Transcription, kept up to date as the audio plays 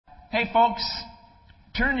Hey folks,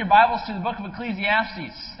 turn your Bibles to the book of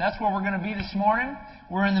Ecclesiastes. That's where we're going to be this morning.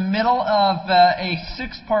 We're in the middle of a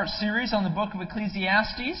 6-part series on the book of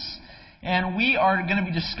Ecclesiastes, and we are going to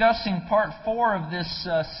be discussing part 4 of this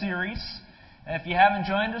series. If you haven't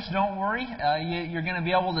joined us, don't worry. You're going to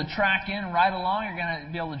be able to track in right along. You're going to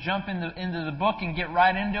be able to jump into the book and get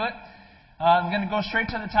right into it. I'm going to go straight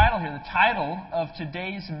to the title here. The title of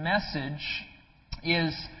today's message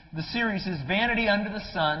is, the series is Vanity Under the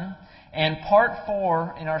Sun, and part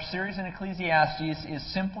 4 in our series in Ecclesiastes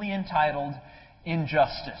is simply entitled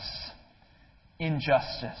Injustice.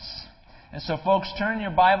 Injustice. And so folks, turn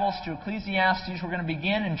your Bibles to Ecclesiastes. We're going to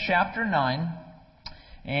begin in chapter 9.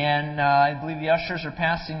 And I believe the ushers are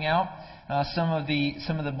passing out some of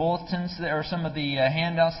the bulletins there, or some of the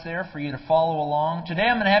handouts there for you to follow along. Today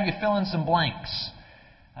I'm going to have you fill in some blanks.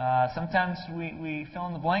 Sometimes we fill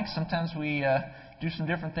in the blanks, sometimes we do some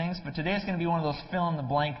different things, but today's going to be one of those fill in the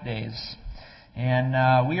blank days.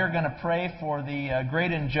 And we are going to pray for the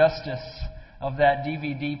great injustice of that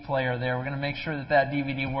DVD player there. We're going to make sure that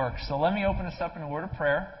DVD works. So let me open us up in a word of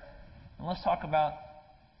prayer, and let's talk about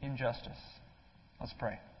injustice. Let's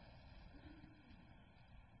pray.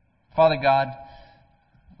 Father God,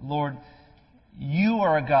 Lord, You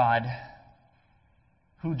are a God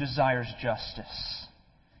who desires justice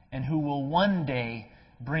and who will one day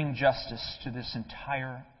bring justice to this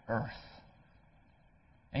entire earth.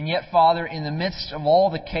 And yet, Father, in the midst of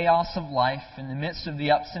all the chaos of life, in the midst of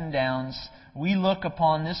the ups and downs, we look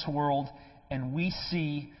upon this world and we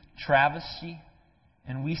see travesty,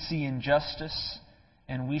 and we see injustice,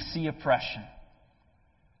 and we see oppression.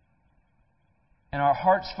 And our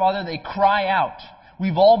hearts, Father, they cry out.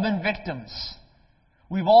 We've all been victims.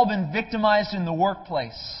 We've all been victimized in the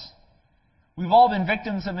workplace. We've all been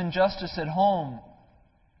victims of injustice at home.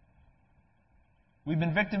 We've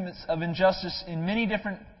been victims of injustice in many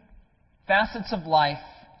different facets of life.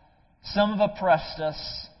 Some have oppressed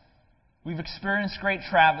us. We've experienced great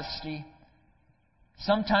travesty,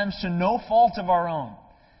 sometimes to no fault of our own.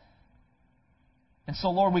 And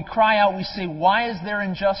so, Lord, we cry out, we say, why is there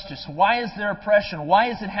injustice? Why is there oppression?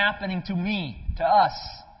 Why is it happening to me, to us?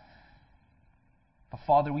 But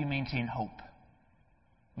Father, we maintain hope.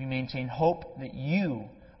 We maintain hope that You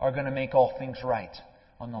are going to make all things right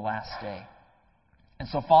on the last day. And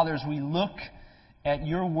so, Father, as we look at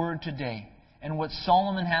Your Word today and what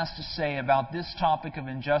Solomon has to say about this topic of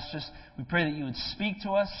injustice, we pray that You would speak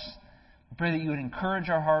to us. We pray that You would encourage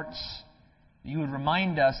our hearts, that You would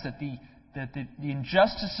remind us that the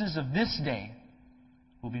injustices of this day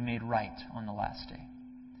will be made right on the last day.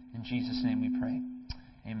 In Jesus' name we pray.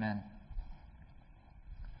 Amen.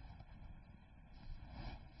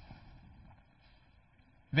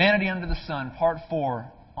 Vanity Under the Sun, Part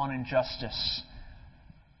 4 on injustice.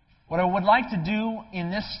 What I would like to do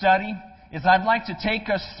in this study is I'd like to take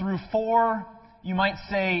us through 4, you might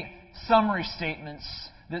say, summary statements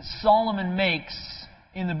that Solomon makes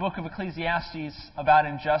in the book of Ecclesiastes about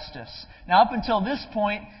injustice. Now, up until this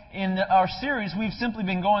point in our series, we've simply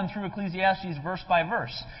been going through Ecclesiastes verse by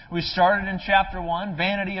verse. We started in chapter 1,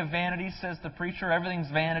 vanity of vanities, says the preacher, everything's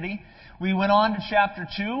vanity. We went on to chapter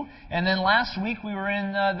 2, and then last week we were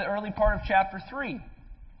in the early part of chapter 3.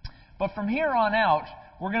 But from here on out,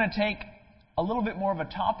 we're going to take a little bit more of a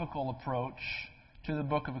topical approach to the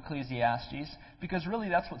book of Ecclesiastes, because really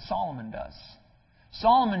that's what Solomon does.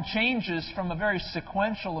 Solomon changes from a very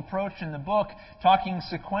sequential approach in the book, talking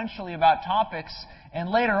sequentially about topics, and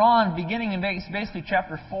later on, beginning in basically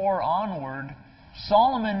chapter 4 onward,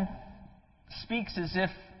 Solomon speaks as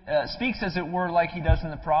it were like he does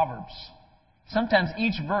in the Proverbs. Sometimes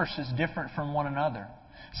each verse is different from one another.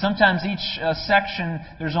 Sometimes each section,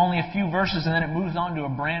 there's only a few verses and then it moves on to a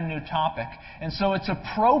brand new topic. And so it's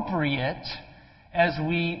appropriate, as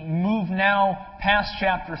we move now past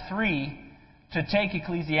chapter 3, to take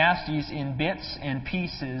Ecclesiastes in bits and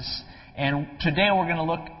pieces. And today we're going to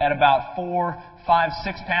look at about 4, 5,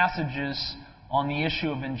 6 passages on the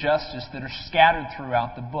issue of injustice that are scattered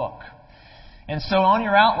throughout the book. And so on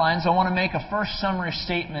your outlines, I want to make a first summary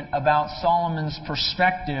statement about Solomon's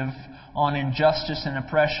perspective on injustice and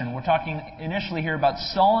oppression. We're talking initially here about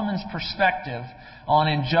Solomon's perspective on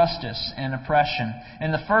injustice and oppression.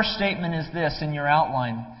 And the first statement is this in your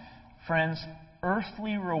outline. Friends,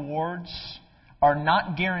 earthly rewards are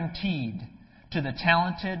not guaranteed to the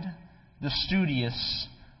talented, the studious,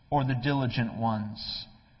 or the diligent ones.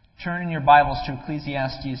 Turn in your Bibles to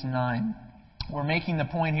Ecclesiastes 9. We're making the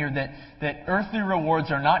point here that earthly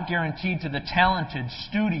rewards are not guaranteed to the talented,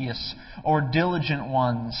 studious, or diligent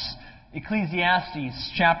ones.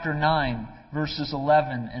 Ecclesiastes chapter 9, verses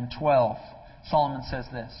 11 and 12. Solomon says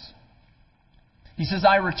this. He says,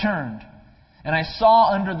 I returned, and I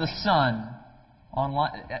saw under the sun,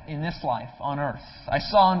 in this life, on earth, I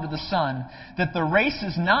saw under the sun that the race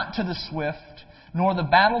is not to the swift, nor the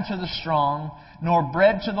battle to the strong, nor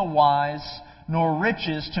bread to the wise, nor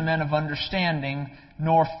riches to men of understanding,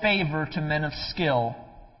 nor favor to men of skill.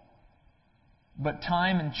 But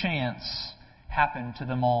time and chance happen to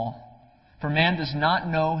them all. For man does not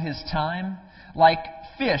know his time. Like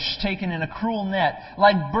fish taken in a cruel net,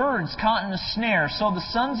 like birds caught in a snare, so the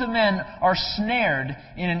sons of men are snared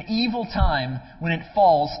in an evil time when it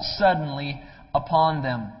falls suddenly upon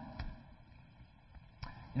them.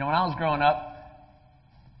 You know, when I was growing up,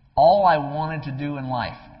 all I wanted to do in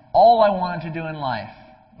life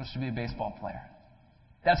was to be a baseball player.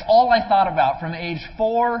 That's all I thought about from age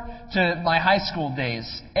 4 to my high school days.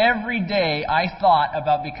 Every day I thought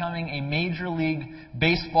about becoming a Major League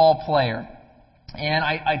Baseball player. And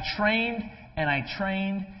I trained, and I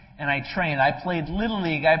trained, and I trained. I played Little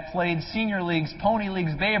League, I played Senior Leagues, Pony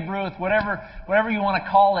Leagues, Babe Ruth, whatever you want to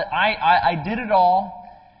call it. I did it all.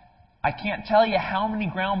 I can't tell you how many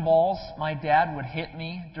ground balls my dad would hit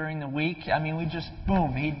me during the week. I mean, we just,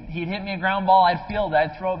 boom, he'd hit me a ground ball, I'd field it,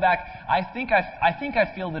 I'd throw it back. I think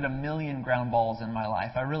I fielded 1 million ground balls in my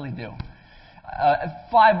life. I really do.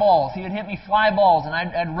 Fly balls. He would hit me fly balls, and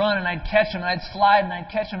I'd run, and I'd catch them, and I'd slide, and I'd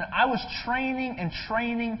catch them. And I was training and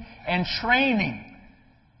training and training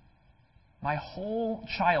my whole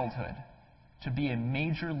childhood to be a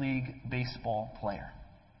Major League Baseball player.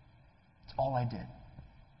 That's all I did.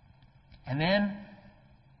 And then,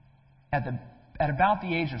 at about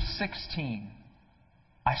the age of 16,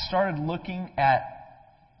 I started looking at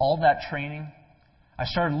all that training. I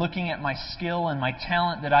started looking at my skill and my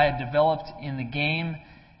talent that I had developed in the game.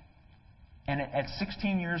 And at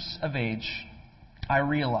 16 years of age, I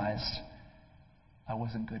realized I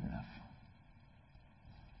wasn't good enough.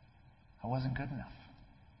 I wasn't good enough.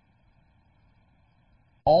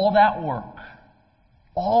 All that work,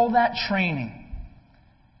 all that training,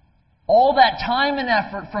 all that time and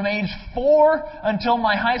effort from age 4 until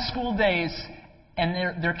my high school days,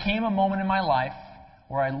 and there came a moment in my life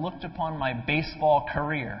where I looked upon my baseball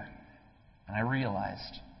career and I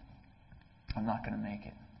realized I'm not going to make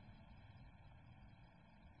it.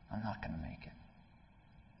 I'm not going to make it.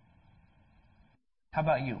 How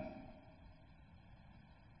about you?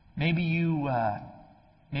 Maybe you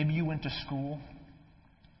went to school.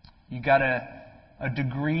 You got a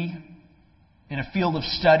degree in a field of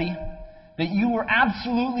study that you were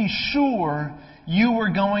absolutely sure you were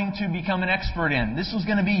going to become an expert in. This was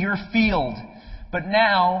going to be your field. But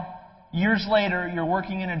now, years later, you're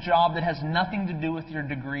working in a job that has nothing to do with your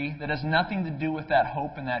degree, that has nothing to do with that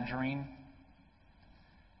hope and that dream.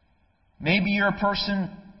 Maybe you're a person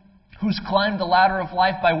who's climbed the ladder of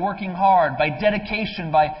life by working hard, by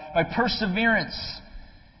dedication, by perseverance.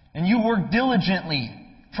 And you work diligently,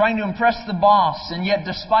 trying to impress the boss, and yet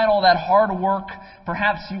despite all that hard work,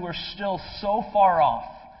 perhaps you are still so far off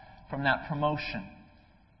from that promotion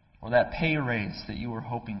or that pay raise that you were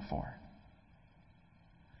hoping for.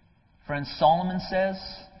 Friends, Solomon says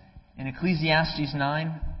in Ecclesiastes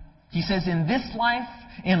 9, he says, in this life,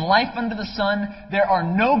 in life under the sun, there are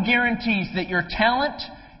no guarantees that your talent,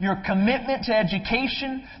 your commitment to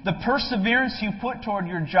education, the perseverance you put toward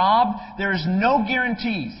your job, there is no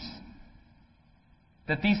guarantees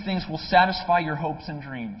that these things will satisfy your hopes and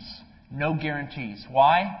dreams. No guarantees.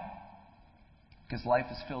 Why? Because life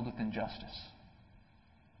is filled with injustice.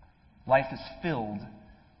 Life is filled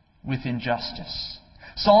with injustice.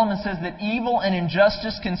 Solomon says that evil and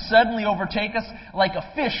injustice can suddenly overtake us like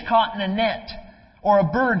a fish caught in a net or a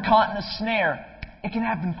bird caught in a snare. It can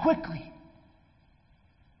happen quickly,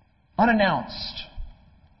 unannounced.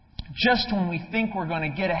 Just when we think we're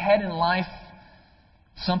going to get ahead in life,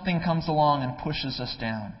 something comes along and pushes us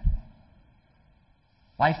down.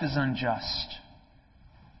 Life is unjust.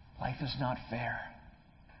 Life is not fair.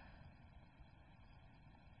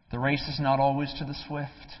 The race is not always to the swift.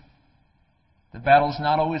 The battle is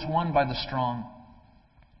not always won by the strong.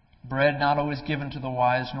 Bread not always given to the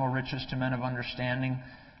wise, nor riches to men of understanding,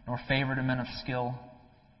 nor favor to men of skill.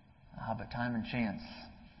 But time and chance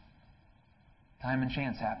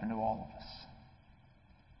happen to all of us.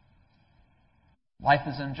 Life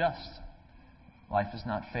is unjust. Life is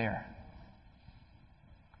not fair.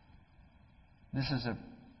 This is an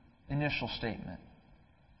initial statement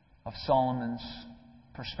of Solomon's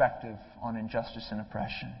perspective on injustice and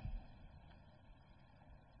oppression.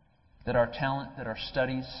 That our talent, that our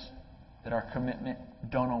studies, that our commitment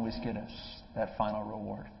don't always get us that final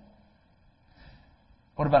reward.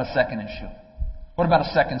 What about a second issue? What about a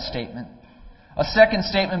second statement? A second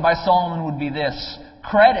statement by Solomon would be this: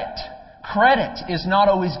 credit Credit is not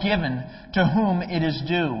always given to whom it is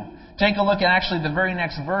due. Take a look at actually the very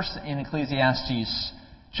next verse in Ecclesiastes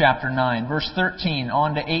chapter 9, verse 13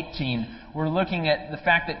 on to 18. We're looking at the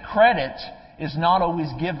fact that credit is not always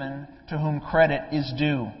given to whom credit is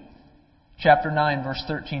due. Chapter 9, verse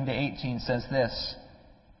 13 to 18 says this: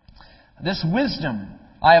 This wisdom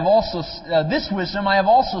I have also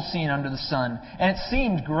seen under the sun, and it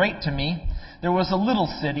seemed great to me. There was a little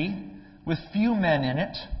city with few men in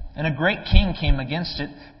it, and a great king came against it,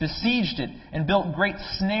 besieged it, and built great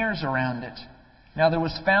snares around it. Now there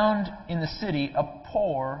was found in the city a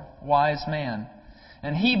poor wise man,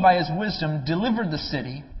 and he by his wisdom delivered the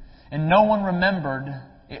city, and no one remembered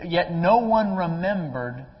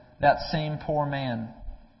that same poor man.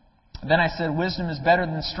 Then I said, Wisdom is better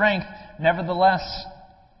than strength. Nevertheless,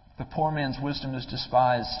 the poor man's wisdom is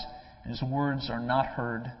despised, and his words are not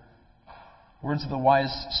heard. Words of the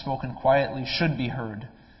wise spoken quietly should be heard,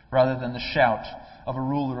 rather than the shout of a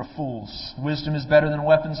ruler of fools. Wisdom is better than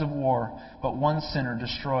weapons of war, but one sinner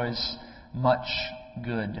destroys much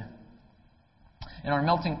good. In our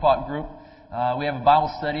Melting Pot group, we have a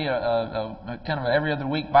Bible study, a kind of every other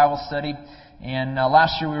week Bible study. And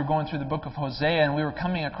last year we were going through the book of Hosea, and we were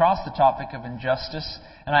coming across the topic of injustice.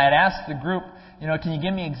 And I had asked the group, can you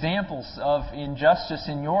give me examples of injustice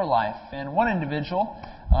in your life? And one individual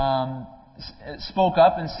spoke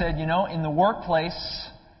up and said, in the workplace,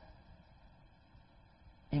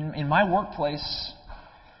 in my workplace,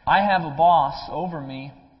 I have a boss over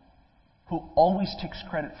me who always takes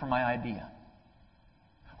credit for my idea,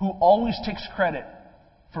 who always takes credit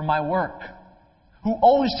for my work, who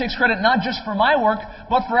always takes credit not just for my work,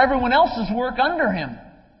 but for everyone else's work under him.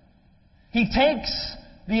 He takes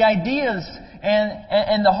the ideas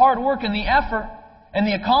and the hard work and the effort and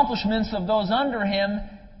the accomplishments of those under him,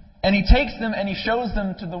 and he takes them and he shows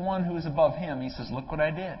them to the one who is above him. He says, look what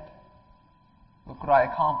I did. Look what I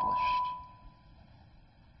accomplished.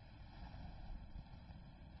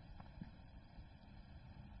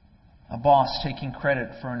 A boss taking credit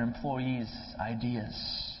for an employee's ideas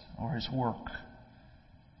or his work.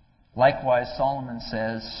 Likewise, Solomon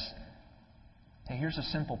says, hey, here's a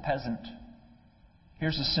simple peasant.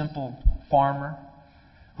 Here's a simple farmer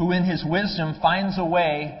who in his wisdom finds a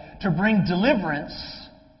way to bring deliverance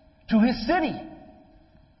to his city.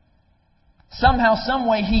 Somehow, some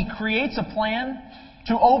way, he creates a plan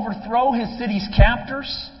to overthrow his city's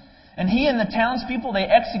captors. And he and the townspeople, they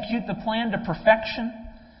execute the plan to perfection.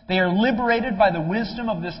 They are liberated by the wisdom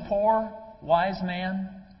of this poor, wise man.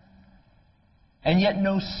 And yet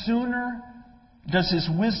no sooner does his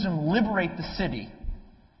wisdom liberate the city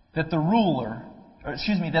that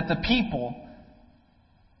the people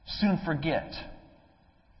soon forget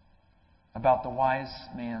about the wise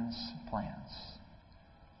man's plans.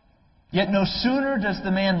 Yet no sooner does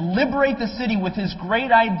the man liberate the city with his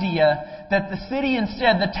great idea that the city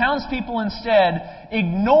instead, the townspeople instead,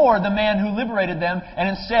 ignore the man who liberated them and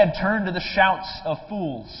instead turn to the shouts of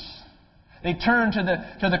fools. They turn to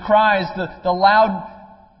the cries, the loud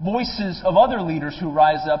voices of other leaders who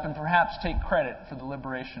rise up and perhaps take credit for the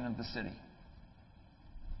liberation of the city.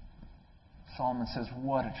 Solomon says,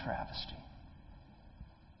 what a travesty.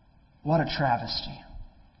 What a travesty.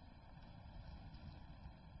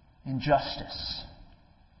 Injustice.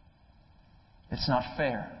 It's not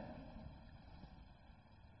fair.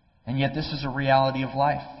 And yet this is a reality of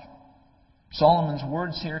life. Solomon's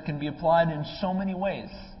words here can be applied in so many ways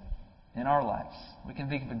in our lives. We can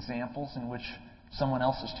think of examples in which someone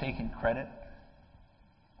else has taken credit,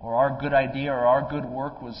 or our good idea or our good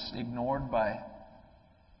work was ignored by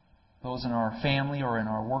those in our family or in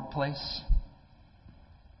our workplace.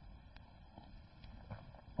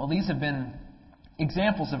 Well, these have been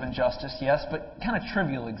examples of injustice, yes, but kind of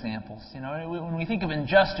trivial examples. When we think of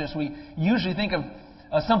injustice, we usually think of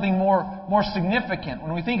something more significant.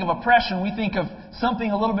 When we think of oppression, we think of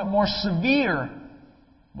something a little bit more severe.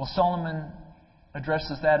 Well, Solomon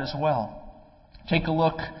addresses that as well. Take a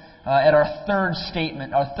look at our third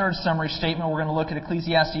statement, our third summary statement. We're going to look at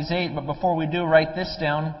Ecclesiastes 8, but before we do, write this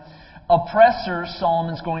down. Oppressors,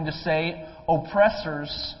 Solomon's going to say,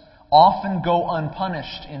 oppressors often go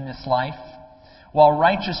unpunished in this life, while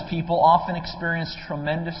righteous people often experience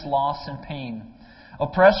tremendous loss and pain.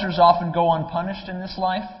 Oppressors often go unpunished in this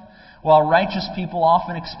life, while righteous people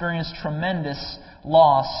often experience tremendous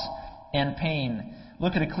loss and pain.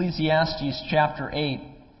 Look at Ecclesiastes chapter 8,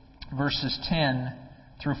 verses 10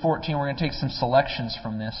 through 14. We're going to take some selections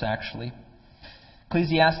from this, actually.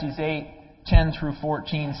 Ecclesiastes 8, 10 through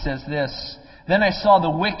 14 says this: Then I saw the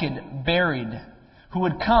wicked buried, who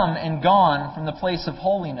had come and gone from the place of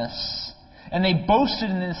holiness. And they boasted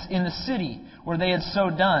in the city where they had so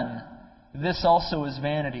done. this also is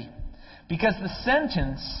vanity. Because the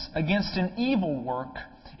sentence against an evil work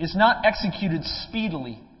is not executed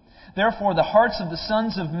speedily. Therefore the hearts of the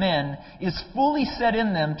sons of men is fully set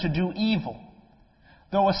in them to do evil.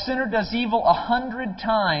 Though a sinner does evil 100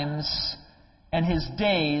 times, and his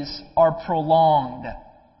days are prolonged.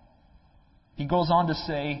 He goes on to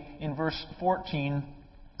say in verse 14,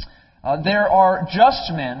 there are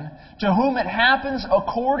just men to whom it happens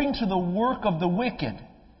according to the work of the wicked.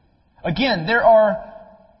 Again, there are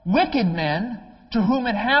wicked men to whom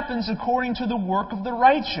it happens according to the work of the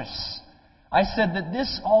righteous. I said that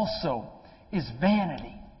this also is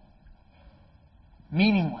vanity.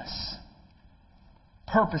 Meaningless.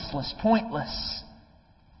 Purposeless. Pointless.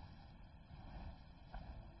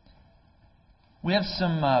 We have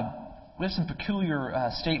some peculiar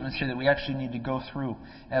statements here that we actually need to go through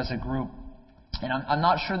as a group. And I'm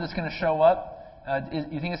not sure that's going to show up.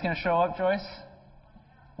 You think it's going to show up, Joyce?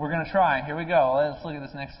 We're going to try. Here we go. Let's look at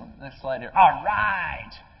this next slide here. All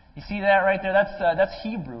right. You see that right there? That's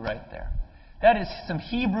Hebrew right there. That is some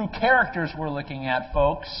Hebrew characters we're looking at,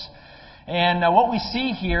 folks. And what we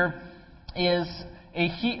see here is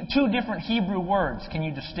two different Hebrew words. Can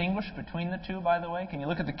you distinguish between the two, by the way? Can you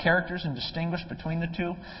look at the characters and distinguish between the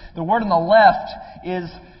two? The word on the left is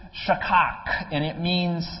shakak, and it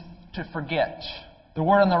means to forget. The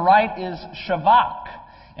word on the right is shavak,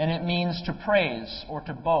 and it means to praise or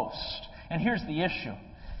to boast. And here's the issue.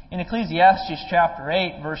 In Ecclesiastes chapter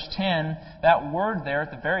 8, verse 10, that word there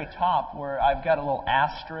at the very top, where I've got a little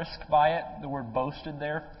asterisk by it, the word boasted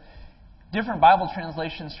there, different Bible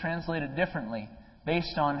translations translate it differently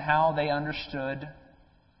based on how they understood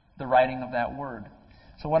the writing of that word.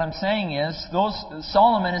 So what I'm saying is,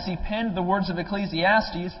 Solomon, as he penned the words of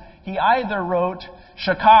Ecclesiastes, he either wrote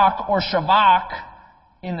shakak or shavak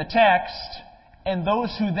in the text, and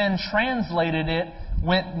those who then translated it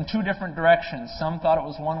went in two different directions. Some thought it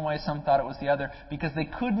was one way, some thought it was the other, because they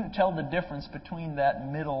couldn't tell the difference between that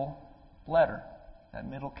middle letter, that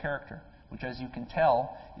middle character, which, as you can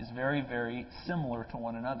tell, is very, very similar to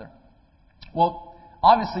one another. Well,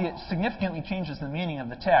 obviously, it significantly changes the meaning of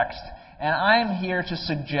the text, and I'm here to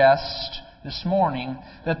suggest this morning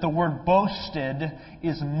that the word boasted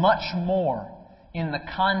is much more in the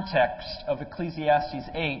context of Ecclesiastes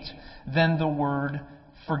 8 than the word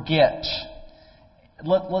forget.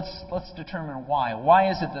 Let's determine why. Why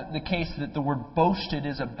is it the case that the word boasted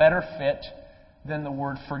is a better fit than the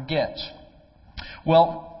word forget?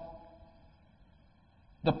 Well,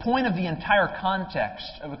 the point of the entire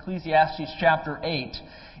context of Ecclesiastes chapter 8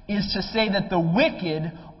 is to say that the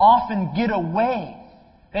wicked often get away.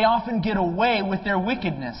 They often get away with their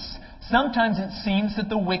wickedness. Sometimes it seems that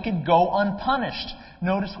the wicked go unpunished.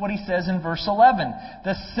 Notice what he says in verse 11.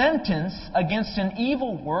 The sentence against an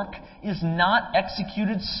evil work is not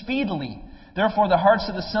executed speedily. Therefore the hearts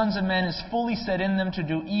of the sons of men is fully set in them to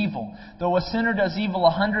do evil. Though a sinner does evil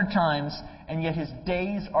 100 times, and yet his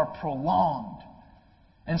days are prolonged.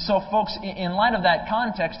 And so, folks, in light of that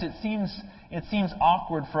context, it seems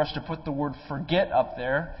awkward for us to put the word forget up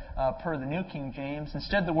there, per the New King James.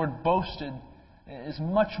 Instead, the word boasted is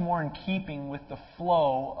much more in keeping with the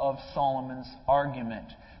flow of Solomon's argument.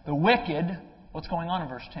 The wicked, what's going on in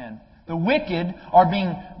verse 10? The wicked are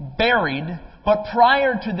being buried, but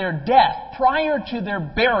prior to their death, prior to their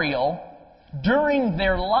burial, during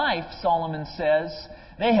their life, Solomon says,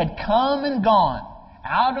 they had come and gone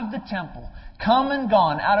out of the temple, come and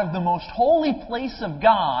gone out of the most holy place of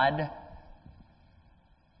God,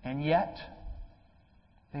 and yet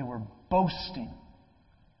they were boasting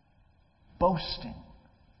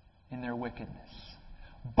in their wickedness,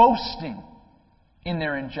 boasting in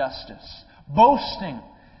their injustice, boasting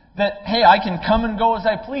that, hey, I can come and go as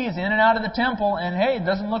I please in and out of the temple, and hey, it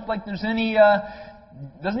doesn't look like there's any,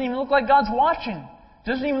 doesn't even look like God's watching.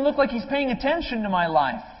 Doesn't even look like He's paying attention to my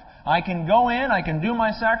life. I can go in, I can do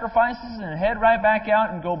my sacrifices, and head right back out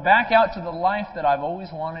and go back out to the life that I've always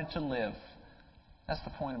wanted to live. That's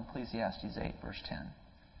the point of Ecclesiastes 8, verse 10.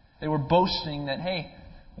 They were boasting that, hey,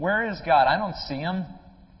 where is God? I don't see Him.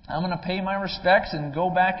 I'm going to pay my respects and go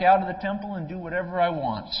back out of the temple and do whatever I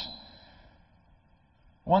want.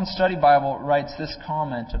 One study Bible writes this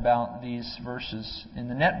comment about these verses. In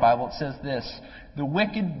the Net Bible, it says this: the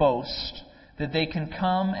wicked boast that they can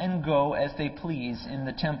come and go as they please in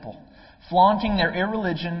the temple, flaunting their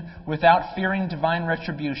irreligion without fearing divine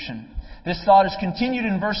retribution. This thought is continued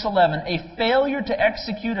in verse 11. A failure to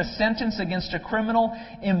execute a sentence against a criminal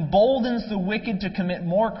emboldens the wicked to commit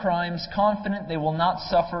more crimes, confident they will not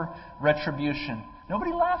suffer retribution.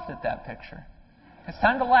 Nobody laughed at that picture. It's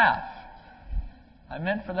time to laugh. I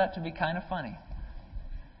meant for that to be kind of funny.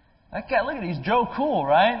 That guy, look at it, he's Joe Cool,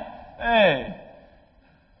 right? Hey,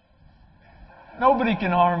 nobody can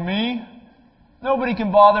harm me. Nobody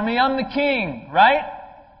can bother me. I'm the king, right?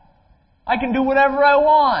 I can do whatever I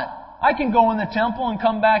want. I can go in the temple and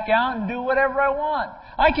come back out and do whatever I want.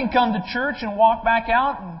 I can come to church and walk back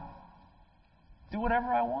out and do whatever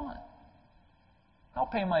I want. I'll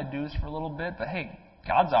pay my dues for a little bit, but hey,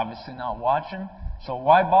 God's obviously not watching. So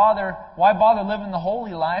why bother living the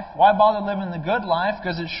holy life? Why bother living the good life?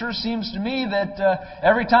 Because it sure seems to me that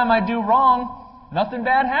every time I do wrong, nothing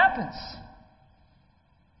bad happens.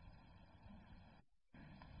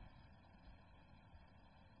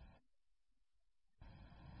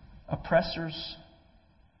 Oppressors,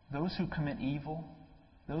 those who commit evil,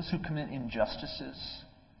 those who commit injustices,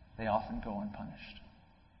 they often go unpunished.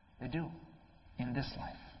 They do. In this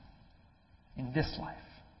life. In this life.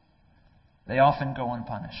 They often go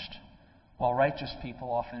unpunished. While righteous people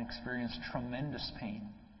often experience tremendous pain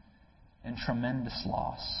and tremendous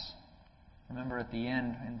loss. Remember at the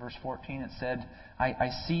end, in verse 14, it said, I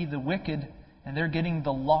see the wicked, and they're getting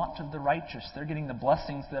the lot of the righteous. They're getting the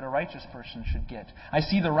blessings that a righteous person should get. I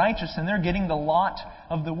see the righteous, and they're getting the lot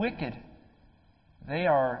of the wicked. They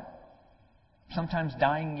are sometimes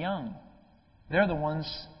dying young. They're the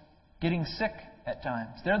ones getting sick at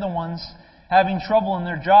times. They're the ones having trouble in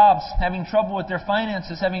their jobs, having trouble with their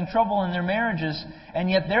finances, having trouble in their marriages, and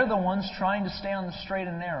yet they're the ones trying to stay on the straight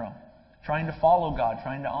and narrow, trying to follow God,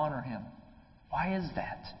 trying to honor Him. Why is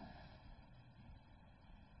that?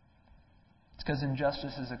 It's because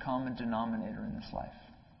injustice is a common denominator in this life.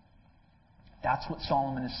 That's what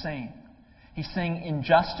Solomon is saying. He's saying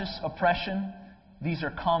injustice, oppression, these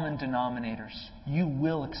are common denominators. You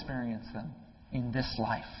will experience them in this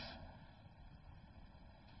life.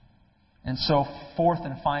 And so, fourth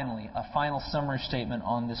and finally, a final summary statement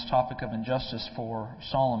on this topic of injustice for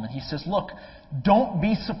Solomon. He says, look, don't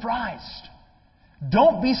be surprised.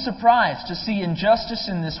 Don't be surprised to see injustice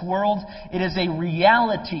in this world. It is a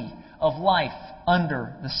reality of life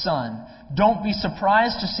under the sun. Don't be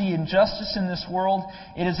surprised to see injustice in this world.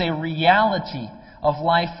 It is a reality of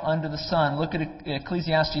life under the sun. Look at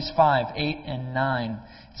Ecclesiastes 5, 8 and 9.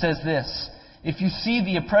 It says this, if you see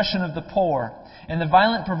the oppression of the poor and the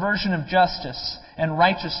violent perversion of justice and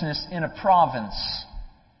righteousness in a province,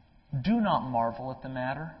 do not marvel at the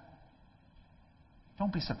matter.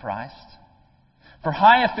 Don't be surprised. For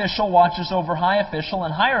high official watches over high official,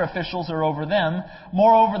 and higher officials are over them.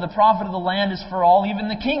 Moreover, the profit of the land is for all. Even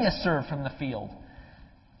the king is served from the field.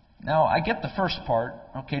 Now, I get the first part.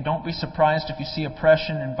 Okay, don't be surprised if you see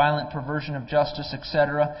oppression and violent perversion of justice,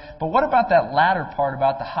 etc. But what about that latter part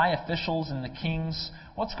about the high officials and the kings?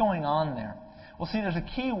 What's going on there? Well, see, there's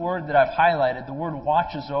a key word that I've highlighted. The word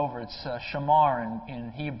watches over. It's shamar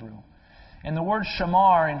in Hebrew. And the word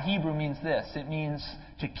shamar in Hebrew means this. It means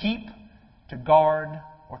to keep, to guard,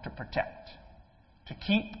 or to protect. To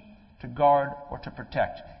keep, to guard, or to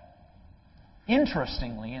protect.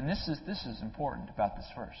 Interestingly, and this is important about this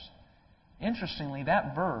verse. Interestingly,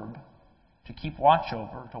 that verb, to keep watch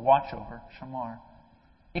over, to watch over, shamar,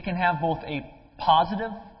 it can have both a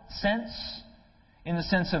positive sense, in the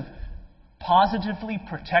sense of positively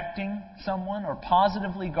protecting someone or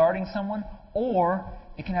positively guarding someone, or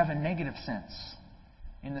it can have a negative sense,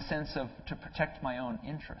 in the sense of to protect my own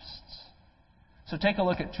interests. So take a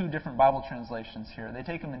look at two different Bible translations here. They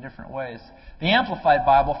take them in different ways. The Amplified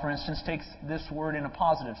Bible, for instance, takes this word in a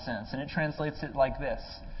positive sense, and it translates it like this.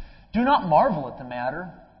 Do not marvel at the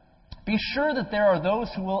matter. Be sure that there are those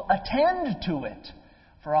who will attend to it.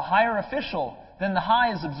 For a higher official than the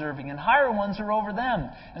high is observing, and higher ones are over them.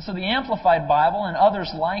 And so the Amplified Bible and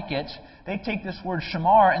others like it, they take this word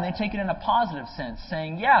shamar and they take it in a positive sense,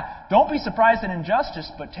 saying, yeah, don't be surprised at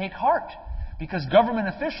injustice, but take heart. Because government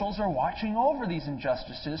officials are watching over these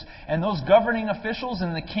injustices, and those governing officials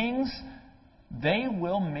and the kings, they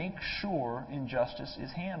will make sure injustice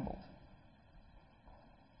is handled.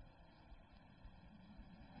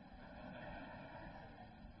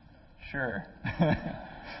 Sure.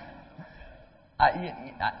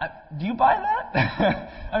 Do you buy that?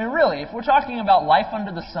 I mean, really, if we're talking about life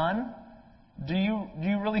under the sun, do you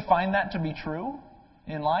really find that to be true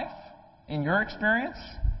in life, in your experience?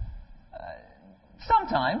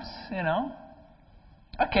 Sometimes,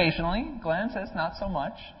 Occasionally, Glenn says not so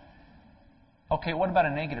much. Okay, what about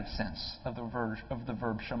a negative sense of the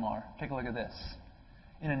verb shamar? Take a look at this.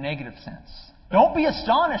 In a negative sense. Don't be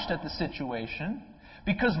astonished at the situation,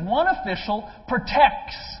 because one official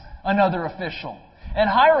protects another official, and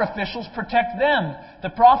higher officials protect them.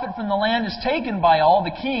 The profit from the land is taken by all,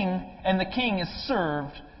 the king, and the king is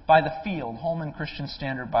served by the field. Holman Christian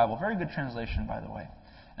Standard Bible. Very good translation, by the way.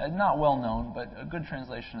 Not well known, but a good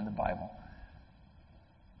translation of the Bible.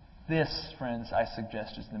 This, friends, I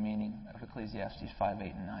suggest is the meaning of Ecclesiastes 5,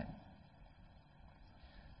 8, and 9.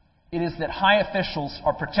 It is that high officials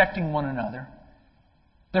are protecting one another.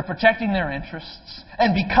 They're protecting their interests.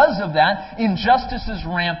 And because of that, injustice is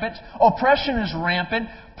rampant, oppression is rampant,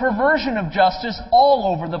 perversion of justice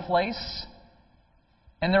all over the place.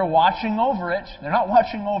 And they're watching over it. They're not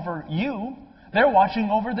watching over you. They're watching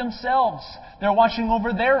over themselves. They're watching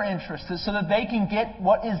over their interests so that they can get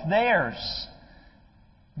what is theirs.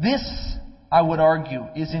 This, I would argue,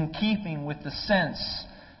 is in keeping with the sense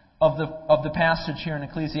of the passage here in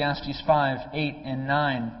Ecclesiastes 5, 8, and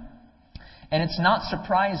 9. And it's not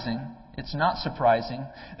surprising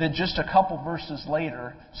that just a couple verses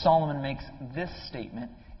later, Solomon makes this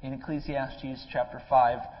statement in Ecclesiastes chapter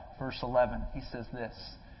 5, verse 11. He says this,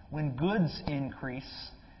 "When goods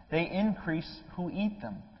increase, they increase who eat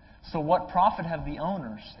them. So what profit have the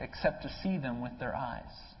owners except to see them with their eyes?"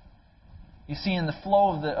 You see, in the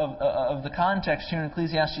flow of the context here in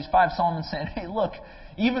Ecclesiastes 5, Solomon's saying, hey, look,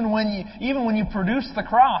 even when you produce the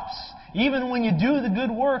crops, even when you do the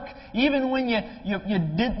good work, even when you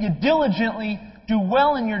diligently do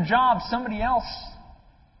well in your job, somebody else,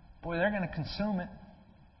 boy, they're going to consume it.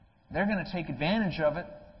 They're going to take advantage of it.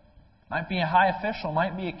 Might be a high official,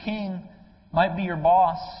 might be a king, might be your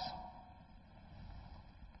boss.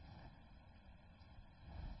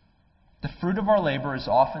 The fruit of our labor is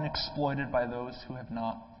often exploited by those who have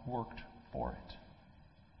not worked for it.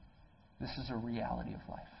 This is a reality of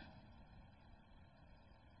life.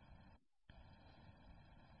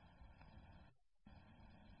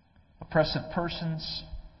 Oppressive persons,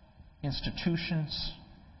 institutions,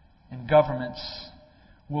 and governments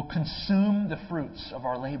will consume the fruits of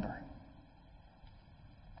our labor.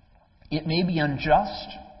 It may be unjust,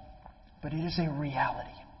 but it is a reality.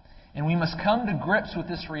 And we must come to grips with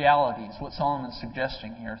this reality, is what Solomon's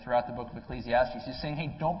suggesting here throughout the book of Ecclesiastes. He's saying,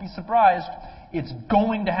 hey, don't be surprised. It's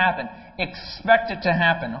going to happen. Expect it to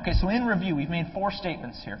happen. Okay, so in review, we've made 4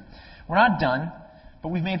 statements here. We're not done, but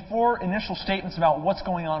we've made 4 initial statements about what's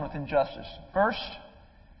going on with injustice. First,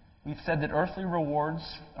 we've said that earthly rewards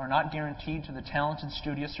are not guaranteed to the talented,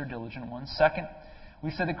 studious, or diligent ones. Second, we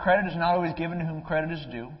said that credit is not always given to whom credit is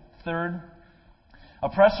due. Third,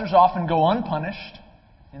 oppressors often go unpunished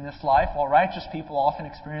in this life, while righteous people often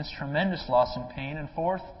experience tremendous loss and pain. And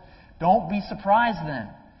fourth, don't be surprised then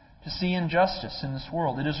to see injustice in this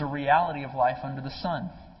world. It is a reality of life under the sun.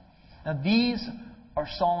 Now, these are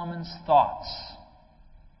Solomon's thoughts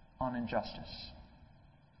on injustice.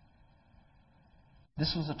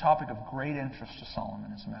 This was a topic of great interest to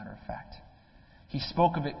Solomon, as a matter of fact. He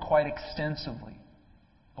spoke of it quite extensively,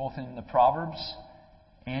 both in the Proverbs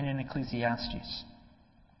and in Ecclesiastes.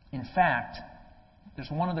 In fact, there's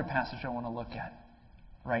one other passage I want to look at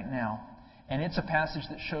right now, and it's a passage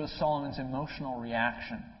that shows Solomon's emotional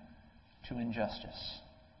reaction to injustice.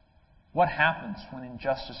 What happens when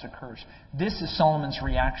injustice occurs? This is Solomon's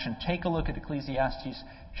reaction. Take a look at Ecclesiastes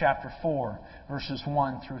chapter 4, verses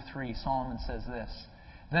 1 through 3. Solomon says this,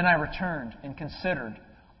 "Then I returned and considered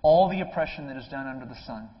all the oppression that is done under the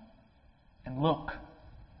sun. And look,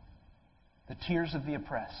 the tears of the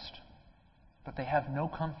oppressed, but they have no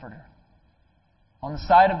comforter. On the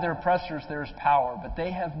side of their oppressors there is power, but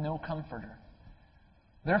they have no comforter.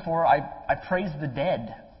 Therefore I praise the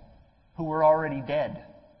dead who are already dead,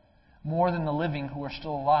 more than the living who are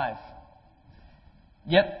still alive.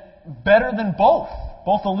 Yet better than both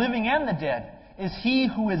the living and the dead, is he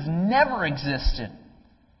who has never existed,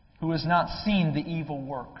 who has not seen the evil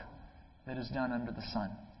work that is done under the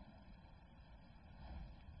sun."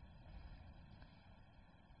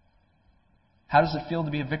 How does it feel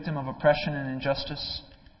to be a victim of oppression and injustice?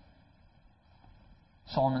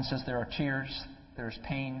 Solomon says there are tears, there's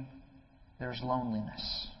pain, there's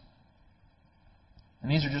loneliness. And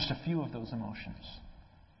these are just a few of those emotions.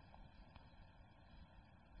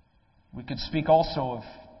 We could speak also of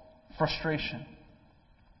frustration,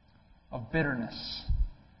 of bitterness,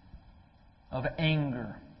 of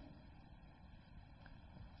anger.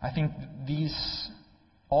 I think these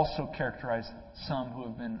also characterize some who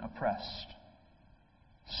have been oppressed.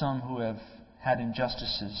 Some who have had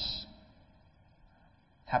injustices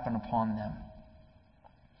happen upon them.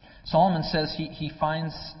 Solomon says he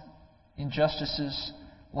finds injustices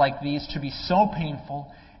like these to be so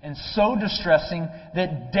painful and so distressing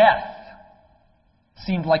that death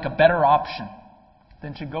seemed like a better option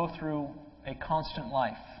than to go through a constant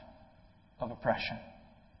life of oppression.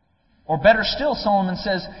 Or better still, Solomon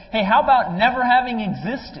says, hey, how about never having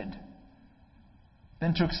existed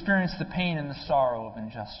than to experience the pain and the sorrow of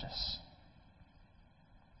injustice?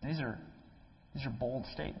 These are bold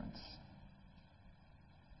statements.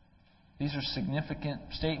 These are significant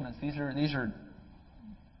statements. These are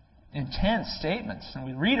intense statements. And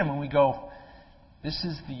we read them and we go, this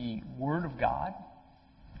is the Word of God?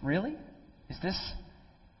 Really?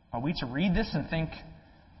 Are we to read this and think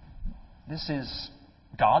this is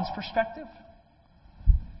God's perspective?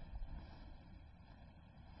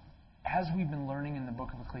 As we've been learning in the book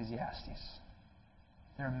of Ecclesiastes,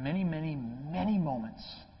 there are many, many, many moments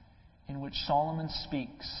in which Solomon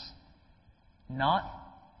speaks not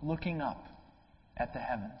looking up at the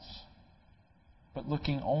heavens, but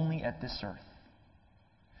looking only at this earth.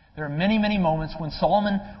 There are many, many moments when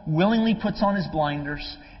Solomon willingly puts on his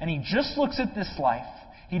blinders and he just looks at this life.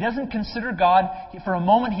 He doesn't consider God. For a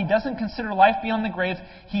moment, he doesn't consider life beyond the grave.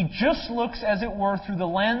 He just looks, as it were, through the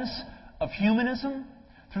lens of humanism,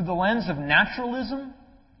 through the lens of naturalism,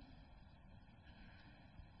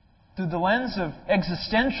 through the lens of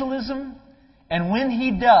existentialism. And when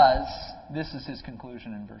he does, this is his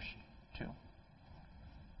conclusion in verse 2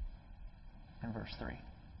 and verse 3.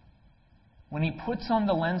 When he puts on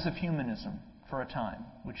the lens of humanism for a time,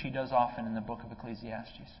 which he does often in the book of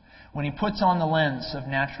Ecclesiastes, when he puts on the lens of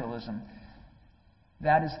naturalism,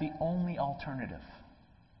 that is the only alternative.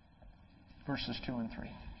 Verses 2 and 3.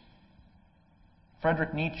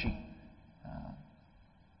 Friedrich Nietzsche,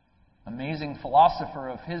 amazing philosopher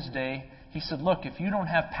of his day, he said, look, if you don't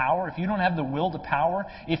have power, if you don't have the will to power,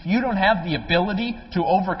 if you don't have the ability to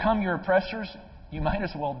overcome your oppressors, you might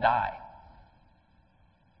as well die.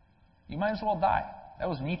 You might as well die. That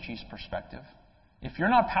was Nietzsche's perspective. If you're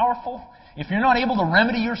not powerful, if you're not able to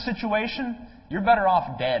remedy your situation, you're better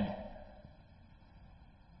off dead.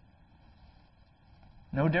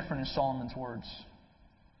 No different in Solomon's words.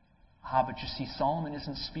 But you see, Solomon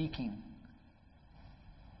isn't speaking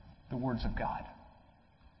the words of God.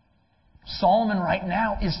 Solomon right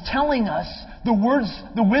now is telling us the words,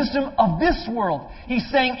 the wisdom of this world. He's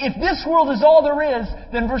saying, if this world is all there is,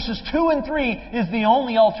 then verses 2 and 3 is the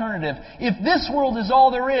only alternative. If this world is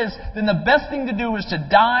all there is, then the best thing to do is to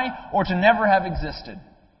die or to never have existed.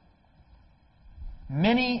 In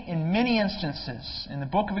many instances in the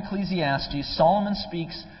book of Ecclesiastes, Solomon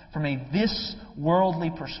speaks from a this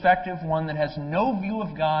worldly perspective, one that has no view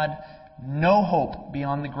of God, no hope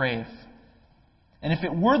beyond the grave. And if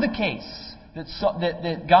it were the case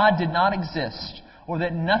that God did not exist, or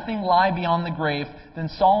that nothing lie beyond the grave, then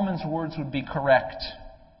Solomon's words would be correct.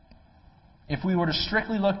 If we were to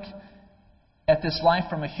strictly look at this life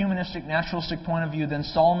from a humanistic, naturalistic point of view, then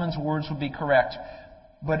Solomon's words would be correct.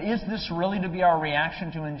 But is this really to be our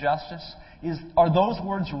reaction to injustice? Are those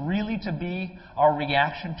words really to be our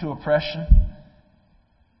reaction to oppression?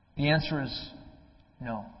 The answer is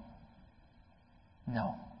no.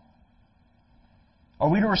 No. Are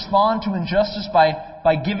we to respond to injustice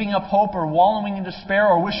by giving up hope or wallowing in despair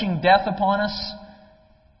or wishing death upon us?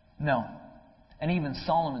 No. And even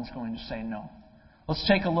Solomon's going to say no. Let's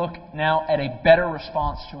take a look now at a better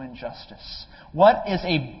response to injustice. What is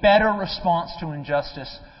a better response to injustice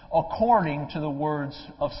according to the words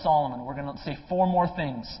of Solomon? We're going to say 4 more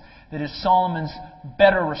things that is Solomon's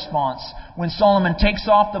better response. When Solomon takes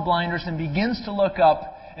off the blinders and begins to look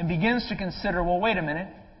up and begins to consider, well, wait a minute.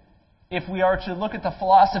 If we are to look at the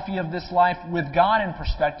philosophy of this life with God in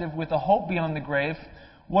perspective, with a hope beyond the grave,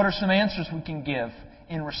 what are some answers we can give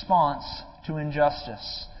in response to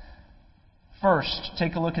injustice? First,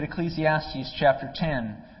 take a look at Ecclesiastes chapter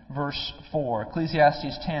 10, verse 4.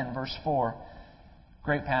 Ecclesiastes 10, verse 4.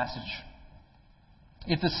 Great passage.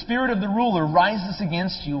 If the spirit of the ruler rises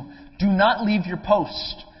against you, do not leave your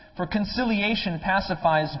post, for conciliation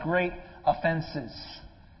pacifies great offenses.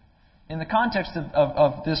 In the context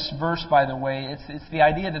of this verse, by the way, it's the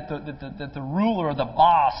idea that the ruler or the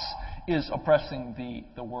boss is oppressing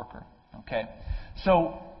the worker. Okay?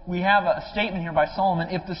 So we have a statement here by Solomon.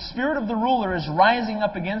 If the spirit of the ruler is rising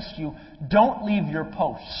up against you, don't leave your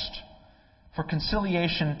post. For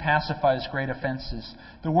conciliation pacifies great offenses.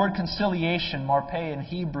 The word conciliation, marpe in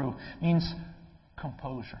Hebrew, means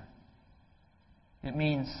composure. It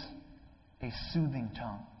means a soothing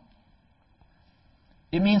tongue.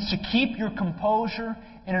 It means to keep your composure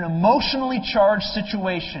in an emotionally charged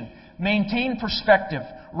situation. Maintain perspective.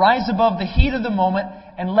 Rise above the heat of the moment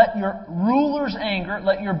and let your ruler's anger,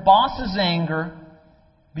 let your boss's anger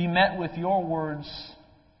be met with your words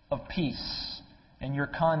of peace and your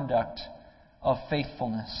conduct of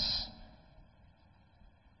faithfulness.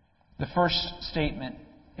 The first statement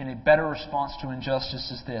in a better response to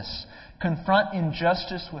injustice is this: confront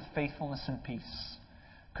injustice with faithfulness and peace.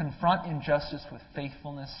 Confront injustice with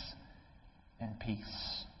faithfulness and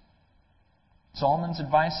peace. Solomon's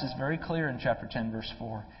advice is very clear in chapter 10, verse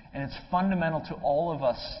 4, and it's fundamental to all of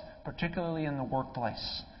us, particularly in the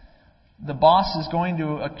workplace. The boss is going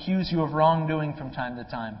to accuse you of wrongdoing from time to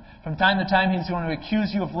time. From time to time, he's going to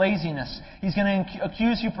accuse you of laziness. He's going to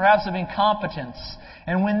accuse you perhaps of incompetence.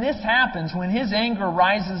 And when this happens, when his anger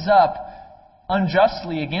rises up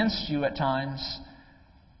unjustly against you at times,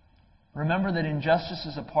 remember that injustice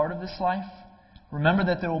is a part of this life. Remember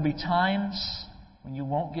that there will be times when you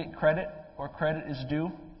won't get credit where credit is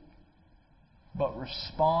due. But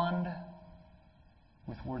respond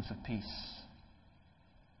with words of peace.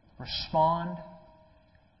 Respond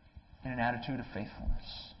in an attitude of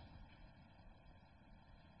faithfulness.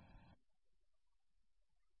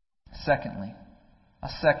 Secondly, a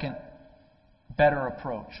second better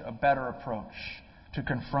approach to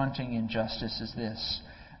confronting injustice is this.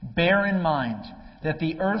 Bear in mind that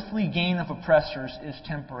the earthly gain of oppressors is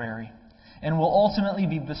temporary and will ultimately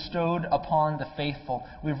be bestowed upon the faithful.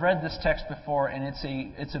 We've read this text before, and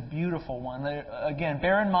it's a beautiful one. Again,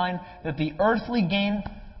 bear in mind that the earthly gain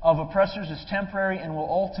of oppressors is temporary and will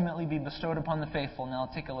ultimately be bestowed upon the faithful. Now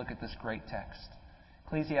take a look at this great text.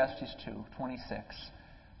 Ecclesiastes 2:26.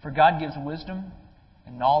 For God gives wisdom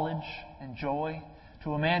and knowledge and joy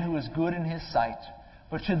to a man who is good in his sight.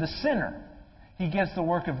 But to the sinner, He gives the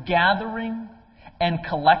work of gathering and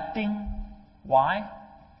collecting. Why?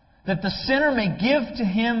 That the sinner may give to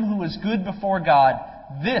him who is good before God.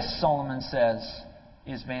 This, Solomon says,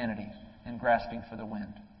 is vanity and grasping for the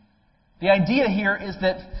wind. The idea here is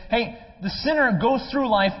that, hey, the sinner goes through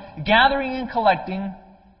life gathering and collecting,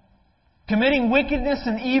 committing wickedness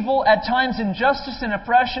and evil, at times injustice and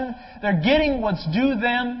oppression. They're getting what's due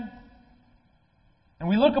them. And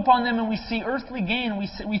we look upon them and we see earthly gain.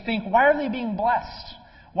 We think, why are they being blessed?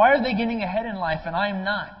 Why are they getting ahead in life and I am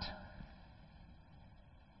not?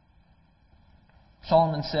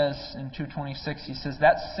 Solomon says in 2:26, he says,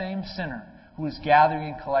 that same sinner who is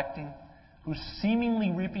gathering and collecting, who's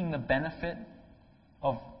seemingly reaping the benefit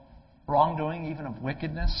of wrongdoing, even of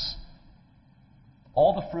wickedness,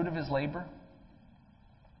 all the fruit of his labor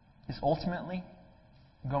is ultimately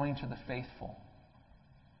going to the faithful.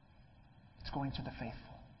 It's going to the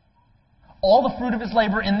faithful. All the fruit of his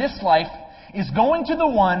labor in this life is going to the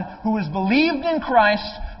one who has believed in Christ,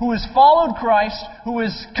 who has followed Christ, who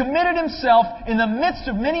has committed himself in the midst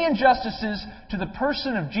of many injustices to the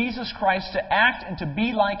person of Jesus Christ to act and to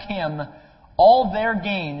be like Him. All their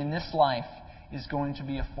gain in this life is going to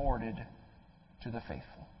be afforded to the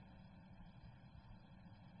faithful.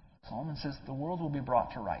 Solomon says the world will be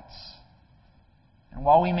brought to rights. And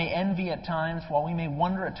while we may envy at times, while we may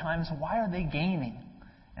wonder at times, why are they gaining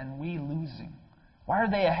and we losing? Why are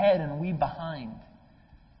they ahead and we behind?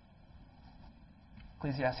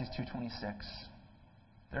 Ecclesiastes 2:26.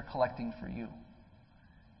 They're collecting for you.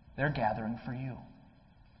 They're gathering for you.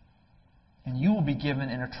 And you will be given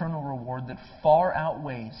an eternal reward that far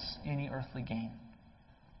outweighs any earthly gain.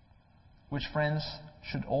 Which, friends,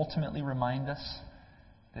 should ultimately remind us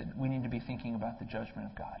that we need to be thinking about the judgment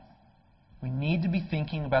of God. We need to be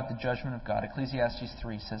thinking about the judgment of God. Ecclesiastes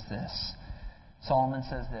 3 says this. Solomon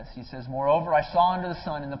says this. He says, moreover, I saw under the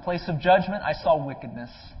sun, in the place of judgment, I saw wickedness.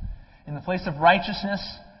 In the place of righteousness,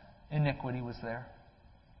 iniquity was there.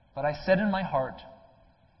 But I said in my heart,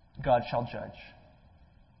 God shall judge.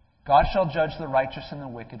 God shall judge the righteous and the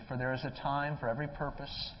wicked, for there is a time for every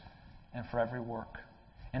purpose and for every work.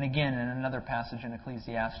 And again, in another passage in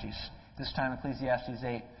Ecclesiastes, this time Ecclesiastes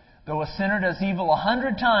 8, though a sinner does evil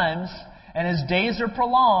 100 times, and his days are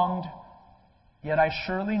prolonged, yet I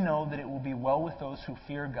surely know that it will be well with those who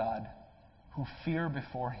fear God, who fear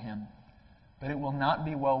before Him. But it will not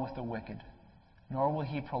be well with the wicked, nor will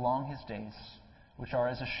he prolong his days, which are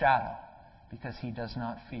as a shadow, because he does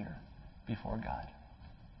not fear before God.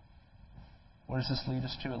 What does this lead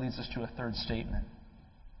us to? It leads us to a third statement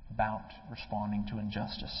about responding to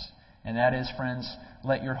injustice. And that is, friends,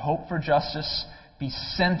 let your hope for justice be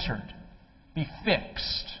centered, be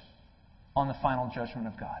fixed on the final judgment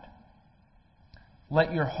of God.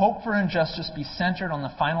 Let your hope for injustice be centered on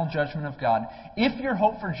the final judgment of God. If your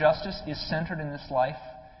hope for justice is centered in this life,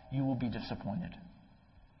 you will be disappointed.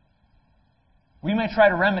 We may try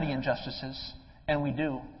to remedy injustices, and we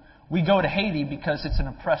do. We go to Haiti because it's an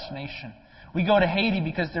oppressed nation. We go to Haiti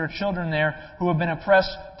because there are children there who have been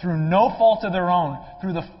oppressed through no fault of their own,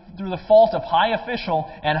 through the fault of high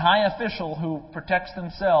official who protects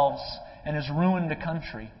themselves and has ruined a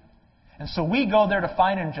country. And so we go there to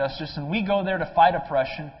fight injustice, and we go there to fight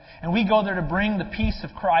oppression, and we go there to bring the peace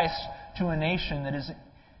of Christ to a nation that is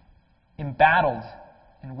embattled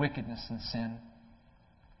in wickedness and sin.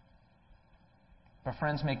 But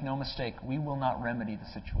friends, make no mistake, we will not remedy the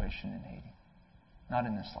situation in Haiti. Not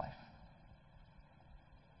in this life.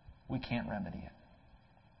 We can't remedy it.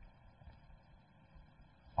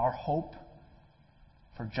 our hope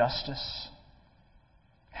for justice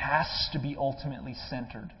has to be ultimately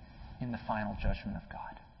centered in the final judgment of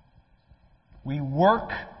God. We work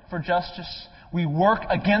for justice. We work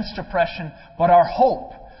against oppression. But our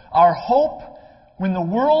hope when the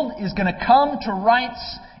world is going to come to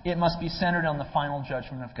rights, it must be centered on the final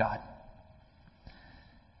judgment of God.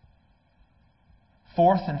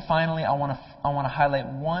 Fourth and finally, I want to highlight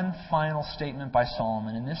one final statement by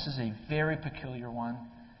Solomon, and this is a very peculiar one.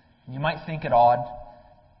 You might think it odd,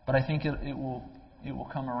 but I think it will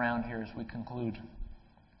come around here as we conclude.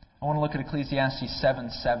 I want to look at Ecclesiastes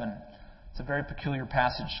 7:7. It's a very peculiar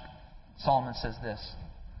passage. Solomon says this.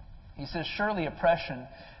 He says, "Surely oppression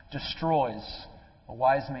destroys a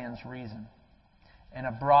wise man's reason, and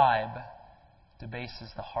a bribe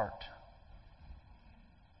debases the heart."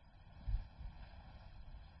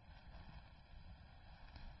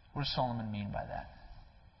 What does Solomon mean by that?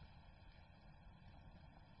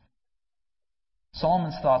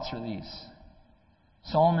 Solomon's thoughts are these.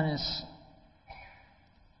 Solomon is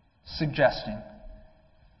suggesting,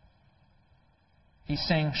 he's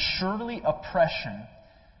saying, surely oppression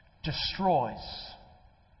destroys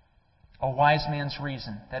a wise man's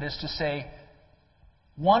reason. That is to say,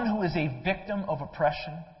 one who is a victim of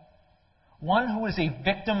oppression, one who is a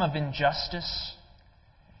victim of injustice,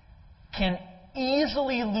 can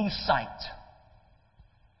easily lose sight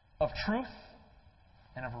of truth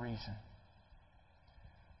and of reason.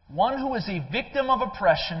 One who is a victim of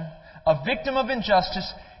oppression, a victim of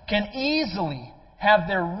injustice, can easily have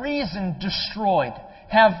their reason destroyed,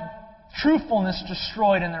 have truthfulness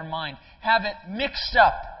destroyed in their mind, have it mixed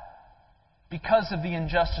up because of the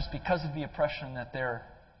injustice, because of the oppression that they're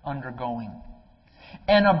undergoing.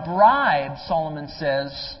 And a bribe, Solomon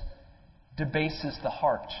says, debases the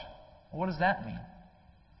heart. What does that mean?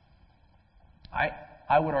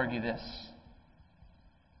 I would argue this.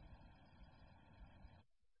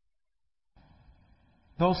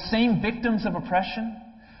 Those same victims of oppression,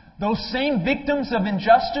 those same victims of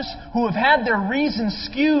injustice who have had their reason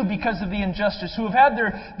skewed because of the injustice, who have had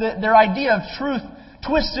their idea of truth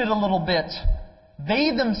twisted a little bit,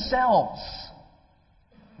 they themselves,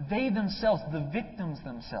 the victims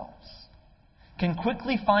themselves, can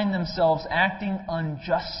quickly find themselves acting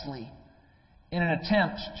unjustly in an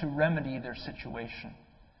attempt to remedy their situation.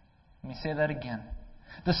 Let me say that again.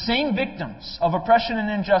 The same victims of oppression and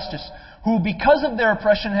injustice who, because of their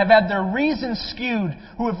oppression, have had their reason skewed,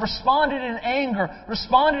 who have responded in anger,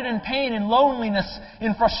 responded in pain, in loneliness,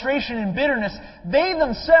 in frustration, in bitterness, they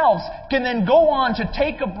themselves can then go on to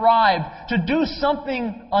take a bribe, to do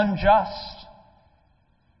something unjust,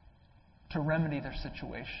 to remedy their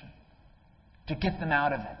situation, to get them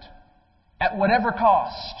out of it, at whatever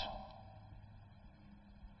cost.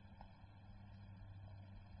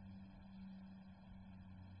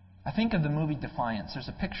 I think of the movie Defiance. There's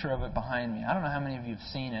a picture of it behind me. I don't know how many of you have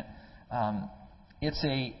seen it.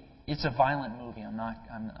 It's a violent movie. I'm not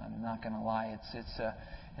going to lie.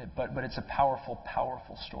 But it's a powerful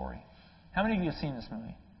story. How many of you have seen this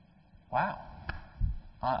movie? Wow,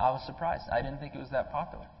 I was surprised. I didn't think it was that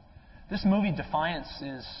popular. This movie Defiance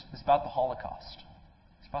is about the Holocaust.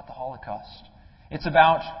 It's about the Holocaust. It's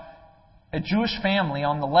about a Jewish family.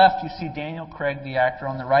 On the left, you see Daniel Craig, the actor.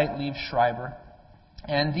 On the right, Liev Schreiber.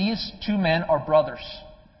 And these two men are brothers.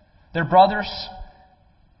 They're brothers.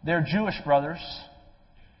 They're Jewish brothers.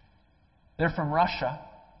 They're from Russia.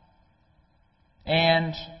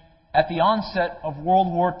 And at the onset of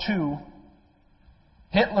World War II,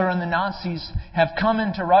 Hitler and the Nazis have come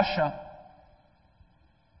into Russia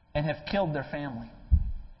and have killed their family.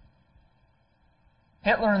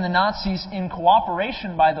 Hitler and the Nazis, in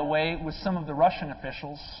cooperation, by the way, with some of the Russian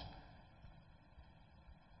officials,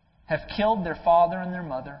 have killed their father and their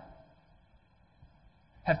mother,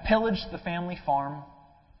 have pillaged the family farm,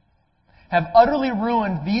 have utterly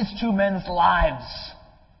ruined these two men's lives.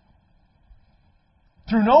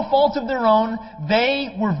 Through no fault of their own,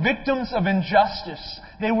 they were victims of injustice.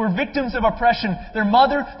 They were victims of oppression. Their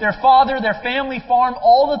mother, their father, their family farm,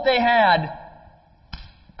 all that they had,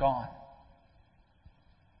 gone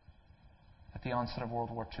at the onset of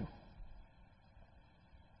World War II.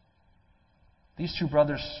 These two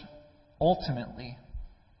brothers ultimately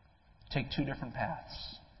take two different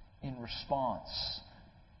paths in response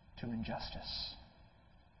to injustice.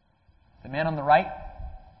 The man on the right,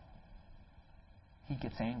 he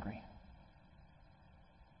gets angry.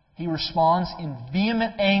 He responds in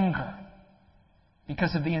vehement anger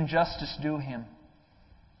because of the injustice due him.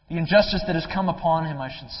 The injustice that has come upon him,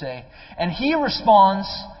 I should say. And he responds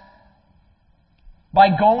by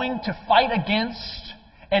going to fight against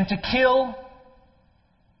and to kill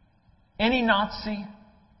any Nazi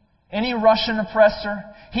any Russian oppressor.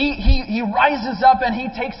 He rises up and he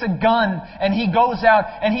takes a gun and he goes out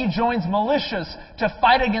and he joins militias to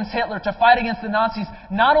fight against Hitler, to fight against the Nazis.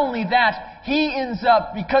 Not only that, he ends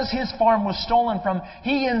up, because his farm was stolen from,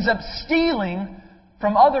 he ends up stealing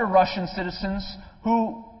from other Russian citizens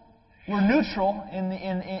who were neutral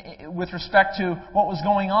with respect to what was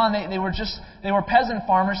going on. They were peasant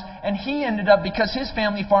farmers, and he ended up, because his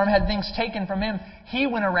family farm had things taken from him, he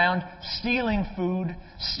went around stealing food,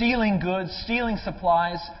 stealing goods, stealing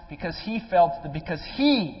supplies, because he felt that because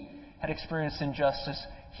he had experienced injustice,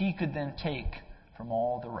 he could then take from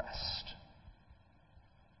all the rest.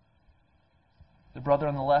 The brother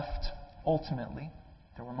on the left, ultimately,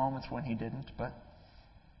 there were moments when he didn't, but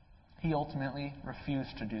he ultimately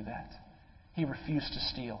refused to do that. He refused to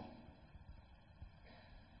steal.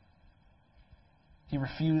 He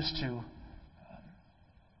refused to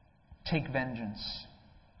take vengeance.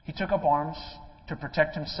 He took up arms to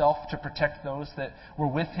protect himself, to protect those that were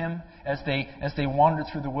with him as they wandered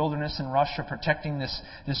through the wilderness in Russia, protecting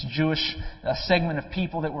this Jewish segment of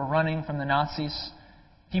people that were running from the Nazis.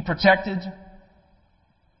 He protected,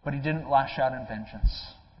 but he didn't lash out in vengeance.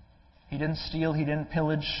 He didn't steal. He didn't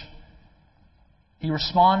pillage. He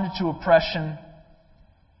responded to oppression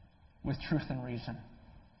with truth and reason.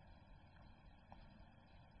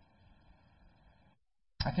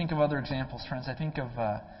 I think of other examples, friends. I think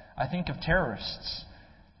of terrorists.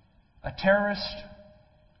 A terrorist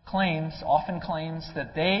often claims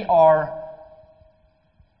that they are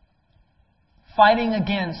fighting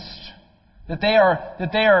against, that they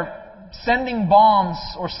are sending bombs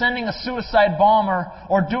or sending a suicide bomber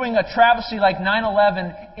or doing a travesty like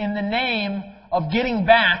 9/11 in the name of getting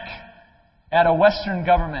back at a Western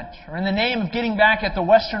government, or in the name of getting back at the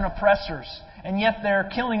Western oppressors, and yet they're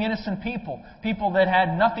killing innocent people that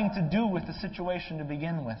had nothing to do with the situation to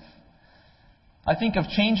begin with. I think of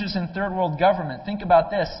changes in third world government. Think about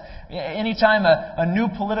this. Anytime a new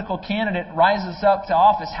political candidate rises up to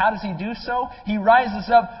office, how does he do so? He rises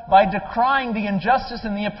up by decrying the injustice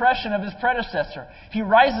and the oppression of his predecessor. He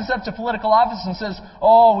rises up to political office and says,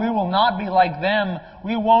 "Oh, we will not be like them.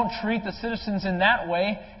 We won't treat the citizens in that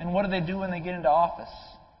way." And what do when they get into office?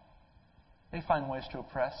 They find ways to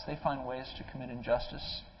oppress. They find ways to commit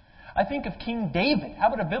injustice. I think of King David. How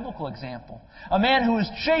about a biblical example? A man who was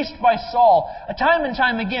chased by Saul. Time and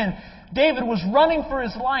time again, David was running for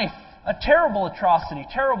his life. A terrible atrocity,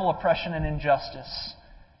 terrible oppression and injustice.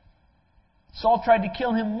 Saul tried to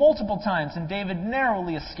kill him multiple times, and David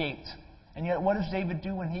narrowly escaped. And yet, what does David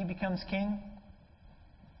do when he becomes king?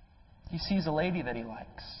 He sees a lady that he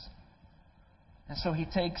likes. And so he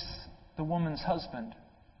takes the woman's husband,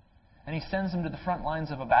 and he sends him to the front lines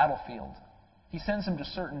of a battlefield. He sends him to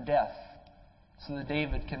certain death so that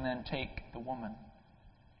David can then take the woman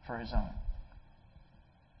for his own.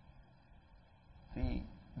 The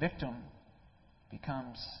victim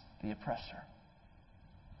becomes the oppressor.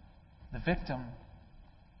 The victim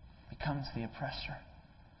becomes the oppressor.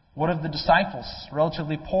 What of the disciples?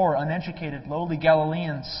 Relatively poor, uneducated, lowly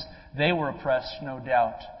Galileans. They were oppressed, no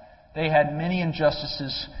doubt. They had many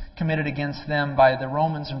injustices committed against them by the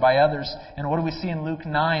Romans and by others. And what do we see in Luke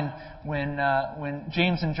 9 when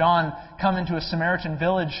James and John come into a Samaritan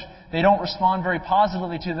village? They don't respond very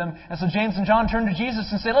positively to them. And so James and John turn to Jesus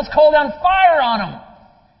and say, "Let's call down fire on them."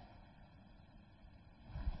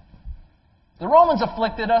 The Romans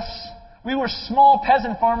afflicted us. We were small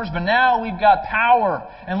peasant farmers, but now we've got power.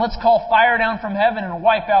 And let's call fire down from heaven and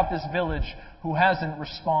wipe out this village who hasn't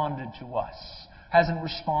responded to us, hasn't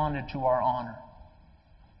responded to our honor.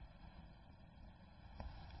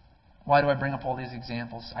 Why do I bring up all these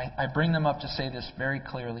examples? I bring them up to say this very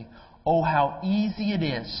clearly. Oh, how easy it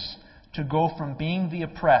is to go from being the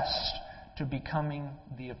oppressed to becoming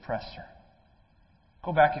the oppressor.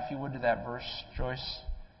 Go back, if you would, to that verse, Joyce.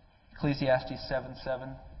 Ecclesiastes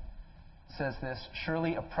 7:7 says this: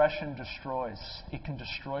 "Surely oppression destroys. It can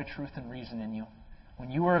destroy truth and reason in you." When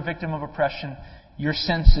you are a victim of oppression, your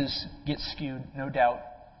senses get skewed, no doubt.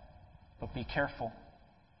 But be careful.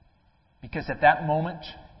 Because at that moment,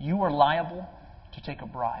 you are liable to take a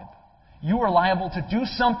bribe. You are liable to do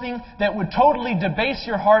something that would totally debase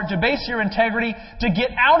your heart, debase your integrity, to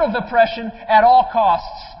get out of oppression at all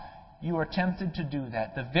costs. You are tempted to do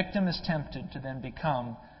that. The victim is tempted to then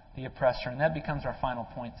become the oppressor. And that becomes our final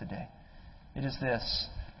point today. It is this: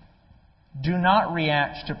 do not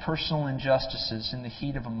react to personal injustices in the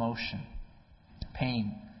heat of emotion,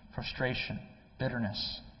 pain, frustration,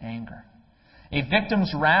 bitterness, anger. A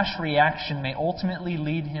victim's rash reaction may ultimately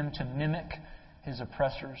lead him to mimic his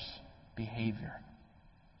oppressor's behavior.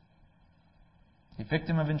 A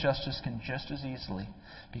victim of injustice can just as easily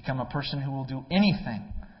become a person who will do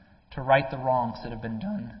anything to right the wrongs that have been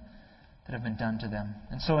done to them.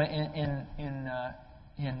 And so in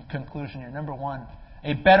conclusion here, number one,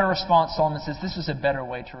 a better response, Solomon says, this is a better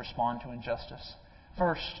way to respond to injustice.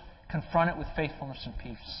 First, confront it with faithfulness and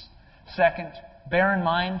peace. Second, bear in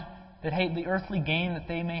mind that, hey, the earthly gain that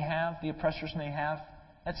they may have, the oppressors may have,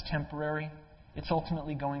 that's temporary. It's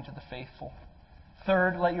ultimately going to the faithful.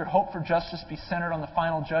 Third, let your hope for justice be centered on the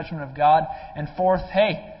final judgment of God. And fourth,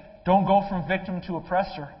 hey, don't go from victim to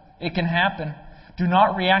oppressor. It can happen. Do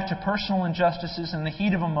not react to personal injustices in the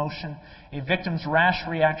heat of emotion. A victim's rash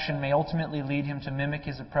reaction may ultimately lead him to mimic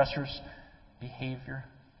his oppressor's behavior.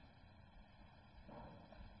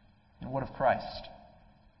 And what of Christ?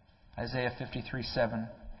 Isaiah 53:7.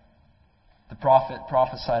 The prophet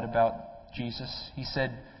prophesied about Jesus. He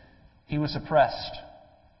said, He was oppressed.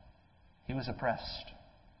 He was oppressed.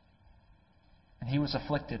 And He was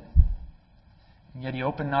afflicted. And yet He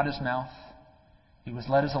opened not His mouth. He was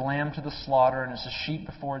led as a lamb to the slaughter, and as a sheep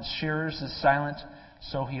before its shearers is silent,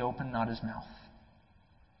 so He opened not His mouth.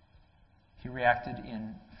 He reacted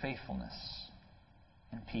in faithfulness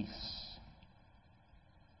and peace.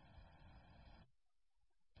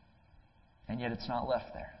 And yet it's not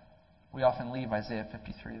left there. We often leave Isaiah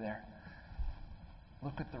 53 there.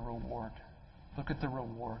 Look at the reward. Look at the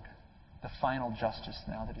reward. The final justice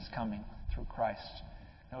now that is coming through Christ.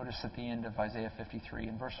 Notice at the end of Isaiah 53,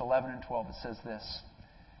 in verse 11 and 12, it says this.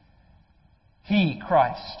 He,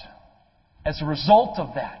 Christ, as a result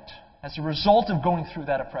of that, as a result of going through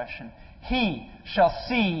that oppression, He shall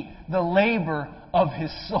see the labor of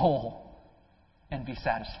His soul and be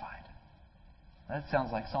satisfied. That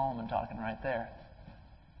sounds like Solomon talking right there.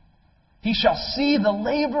 He shall see the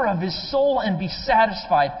labor of his soul and be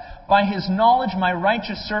satisfied. By his knowledge my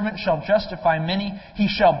righteous servant shall justify many. He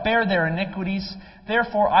shall bear their iniquities.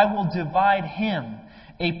 Therefore I will divide him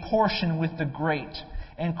a portion with the great.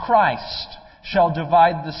 And Christ shall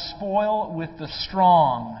divide the spoil with the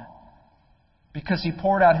strong. Because he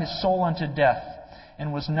poured out his soul unto death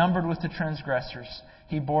and was numbered with the transgressors.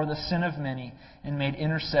 He bore the sin of many and made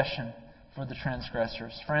intercession for the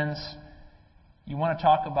transgressors. Friends, you want to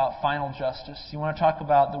talk about final justice? You want to talk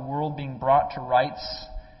about the world being brought to rights?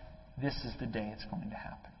 This is the day it's going to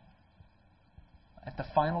happen. At the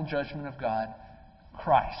final judgment of God,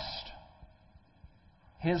 Christ,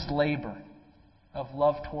 His labor of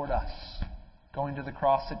love toward us, going to the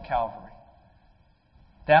cross at Calvary,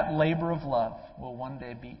 that labor of love will one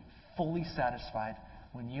day be fully satisfied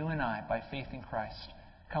when you and I, by faith in Christ,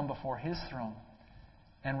 come before His throne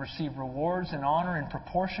and receive rewards and honor in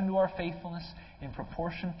proportion to our faithfulness, in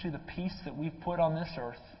proportion to the peace that we've put on this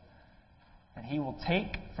earth. And He will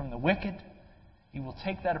take from the wicked, He will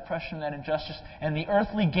take that oppression and that injustice and the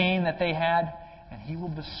earthly gain that they had, and He will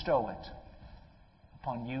bestow it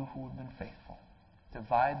upon you who have been faithful.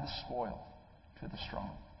 Divide the spoil to the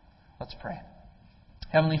strong. Let's pray.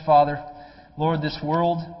 Heavenly Father, Lord, this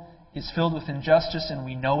world is filled with injustice and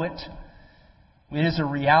we know it. It is a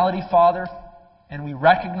reality, Father, and we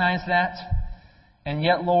recognize that. And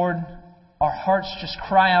yet, Lord, our hearts just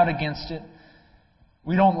cry out against it.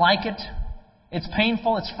 We don't like it. It's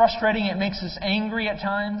painful. It's frustrating. It makes us angry at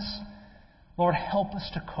times. Lord, help us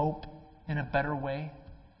to cope in a better way.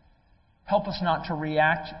 Help us not to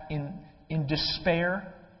react in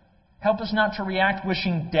despair. Help us not to react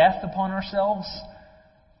wishing death upon ourselves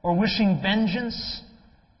or wishing vengeance.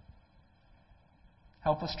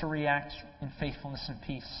 Help us to react in faithfulness and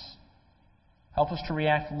peace. Help us to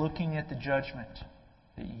react looking at the judgment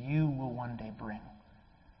that You will one day bring.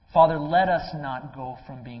 Father, let us not go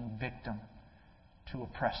from being victim to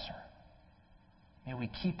oppressor. May we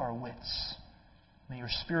keep our wits. May Your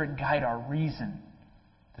Spirit guide our reason,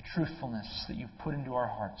 the truthfulness that You've put into our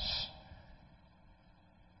hearts.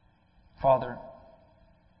 Father,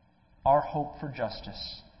 our hope for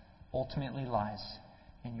justice ultimately lies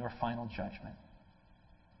in Your final judgment.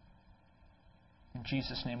 In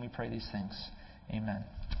Jesus' name we pray these things. Amen.